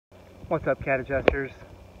What's up, cat adjusters?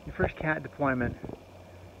 Your first cat deployment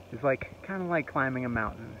is kind of like climbing a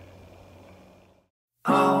mountain.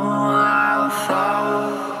 All our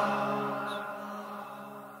thoughts,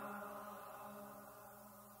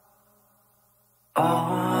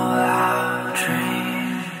 all our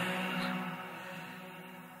dreams,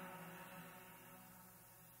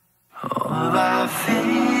 all our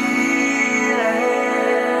feelings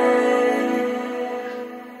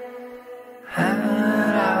and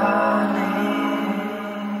our needs.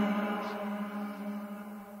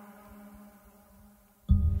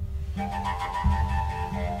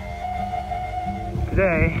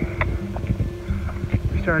 Today,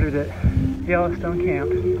 we started at Yellowstone Camp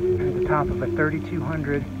at the top of a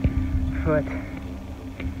 3,200 foot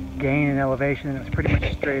gain in elevation, and it was pretty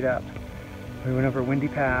much straight up. We went over Windy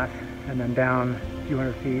Pass and then down a few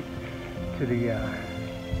hundred feet to the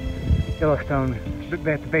Yellowstone, at the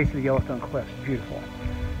base of the Yellowstone cliffs. Beautiful.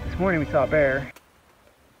 This morning we saw a bear.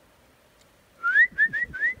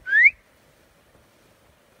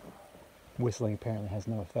 Whistling apparently has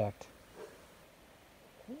no effect.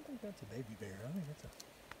 I don't think that's a baby bear. I think that's a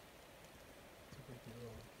big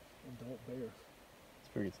little adult bear. It's a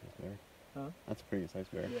pretty good sized bear. Huh? That's a pretty good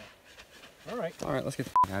sized bear. Yeah. All right, let's get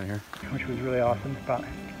the out of here. Which was really awesome, about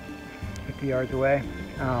 50 yards away.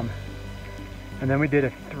 And then we did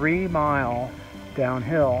a 3-mile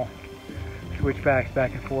downhill, switchbacks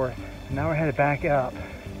back and forth. And now we're headed back up.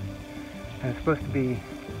 And it's supposed to be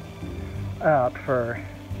up for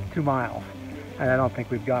 2 miles. And I don't think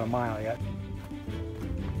we've got a mile yet.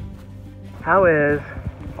 How is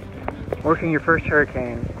working your first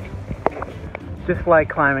hurricane just like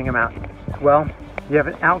climbing a mountain? Well, you have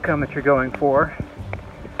an outcome that you're going for,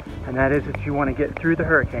 and that is that you want to get through the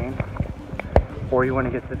hurricane or you want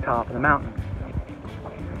to get to the top of the mountain.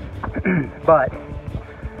 But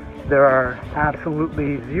there are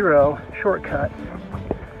absolutely zero shortcuts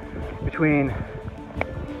between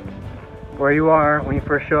where you are when you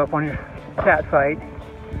first show up on your cat site,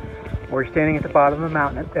 or you're standing at the bottom of the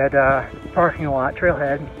mountain at a parking lot,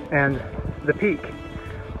 trailhead, and the peak,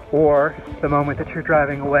 or the moment that you're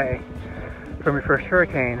driving away from your first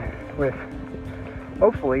hurricane with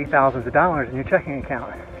hopefully thousands of dollars in your checking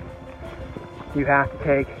account. You have to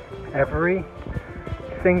take every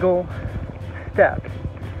single step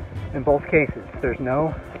in both cases. There's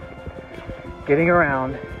no getting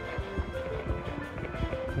around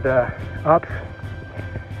the ups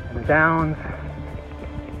and the downs,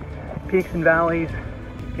 peaks and valleys.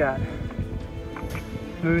 You've got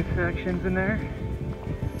smooth sections in there.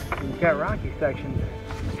 You've got rocky sections.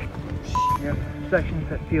 You have sections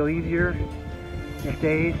that feel easier. You have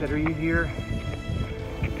days that are easier.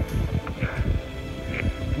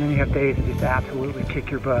 And then you have days that just absolutely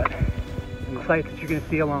kick your butt. And the sights that you're going to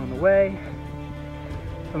see along the way,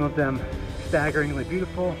 some of them staggeringly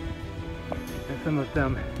beautiful, and some of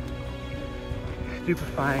them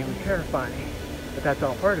stupefyingly terrifying. But that's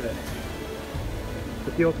all part of it.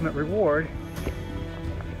 But the ultimate reward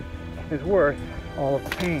is worth all of the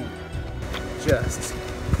pain. Just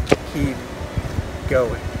keep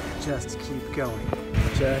going. Just keep going.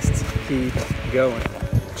 Just keep going.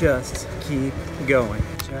 Just keep going.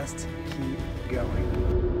 Just keep going.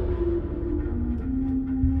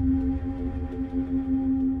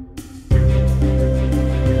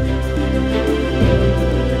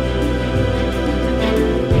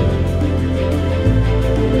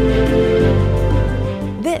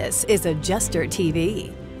 This is Adjuster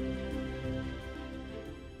TV.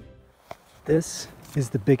 This is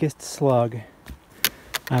the biggest slug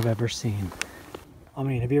I've ever seen. I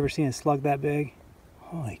mean, have you ever seen a slug that big?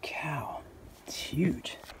 Holy cow, it's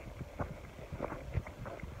huge.